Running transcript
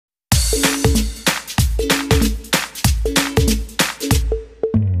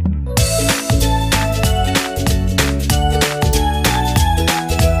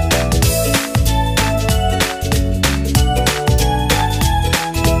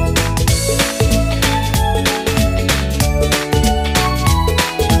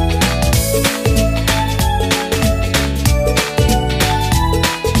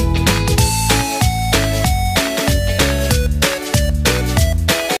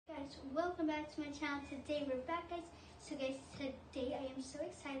Today we're back, guys. So guys, today I am so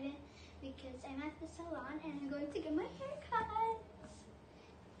excited because I'm at the salon and I'm going to get my hair cut.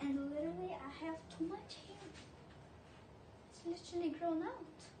 And literally I have too much hair. It's literally grown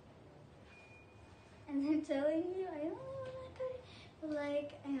out. And I'm telling you, I don't know when I cut it, but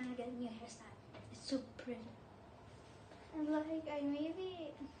like I'm gonna get a new hairstyle. It's so pretty. And like I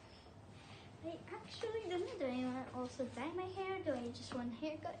actually don't know, do I want to also dye my hair? Do I just want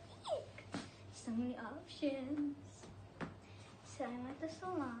haircut? Eek! So many options. So I'm at the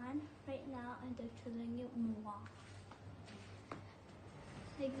salon right now and they're telling you more.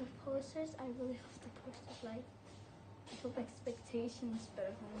 Like the posters, I really hope the posters like I hope expectations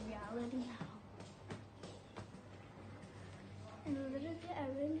better than reality now. And literally I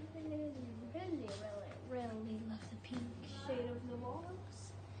really love the pink shade of the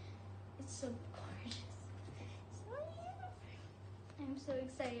walls. It's so gorgeous. So yeah. I'm so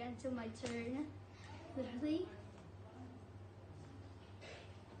excited until my turn. Literally.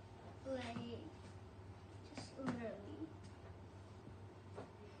 Like, just literally.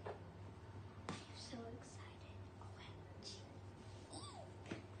 I'm so excited. OMG.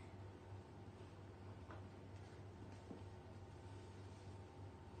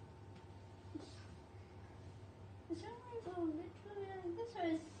 Is there like so literally like this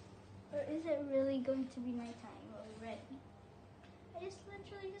or is it really going to be my time already? I just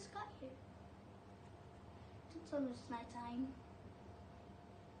literally just got here. It's almost night time.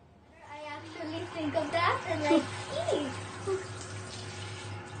 I actually think of that and like, eat.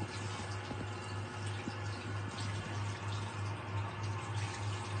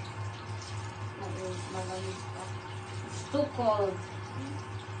 It's too cold.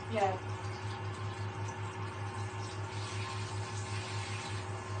 Yeah.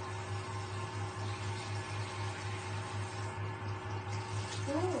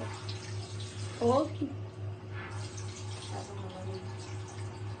 Cold?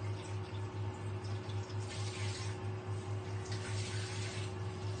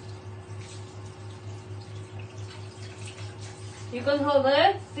 You can hold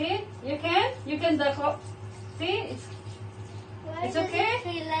it. See? You can? You can deco. See? Why It's does okay? it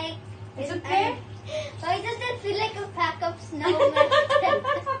feel like It's okay? Why does it feel like a pack of snowmen?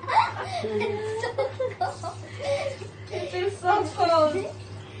 It's so cold. It feels so cold.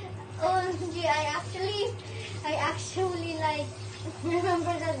 OMG, I actually like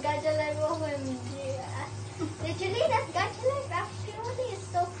remember that gacha life. OMG. Literally that gacha life actually is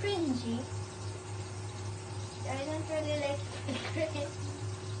so cringy. I don't really like it.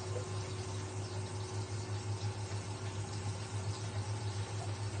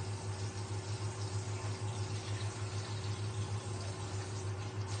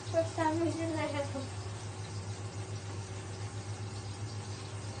 For some reason I have a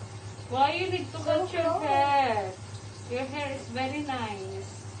Why you need to cut your hair? Your hair is very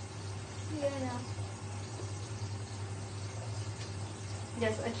nice. yeah.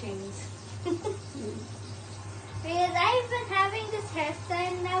 Just a change. Because I've been having this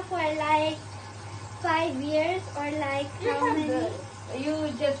hairstyle now for like 5 years or like how many?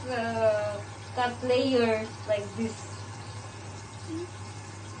 You just cut layers like this.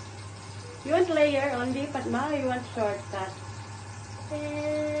 You want layer only, Fatma, or you want short cut?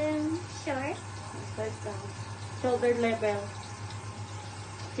 Short. Short down. Shoulder level.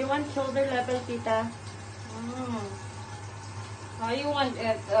 You want shoulder level, Tita? How you want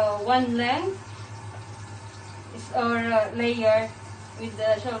it? One length? Or layer with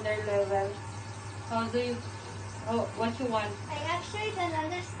the shoulder level? How do you... Oh, what you want? I actually don't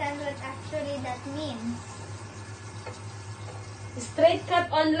understand what actually that means. Straight cut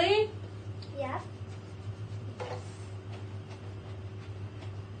only? Yeah.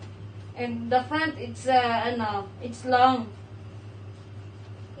 And the front, it's it's long.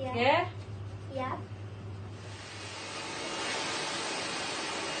 Yeah. Yeah? Yeah.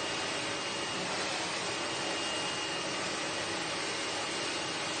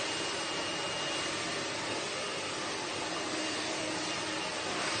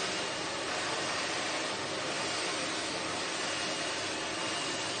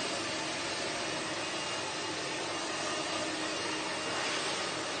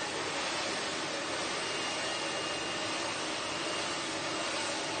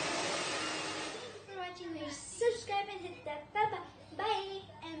 watching. Please subscribe and hit that bell button. Bye.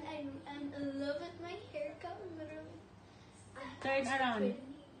 And I'm in love with my haircut. Literally. Turn around.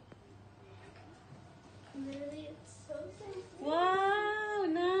 Literally, it's so simple. Wow,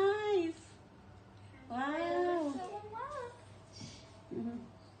 nice. I love it Wow. so much.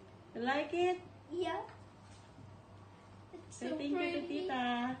 You like it? Yeah. It's Say so thank you to pretty.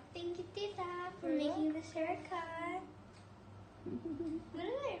 Tita. Thank you, Tita, for making this haircut.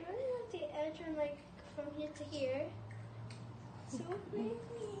 Literally, I really love the edge from like from here to here. So pretty.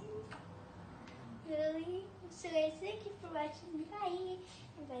 Literally. So guys, thank you for watching. Bye.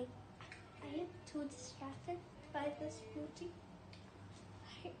 And like, I am too distracted by this beauty.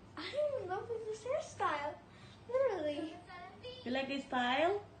 I'm in love with this hairstyle. Literally. You like this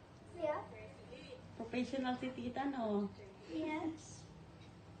style? Yeah. Professional si Tita, no? Yes.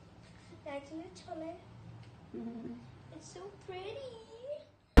 Actually, chole. It's so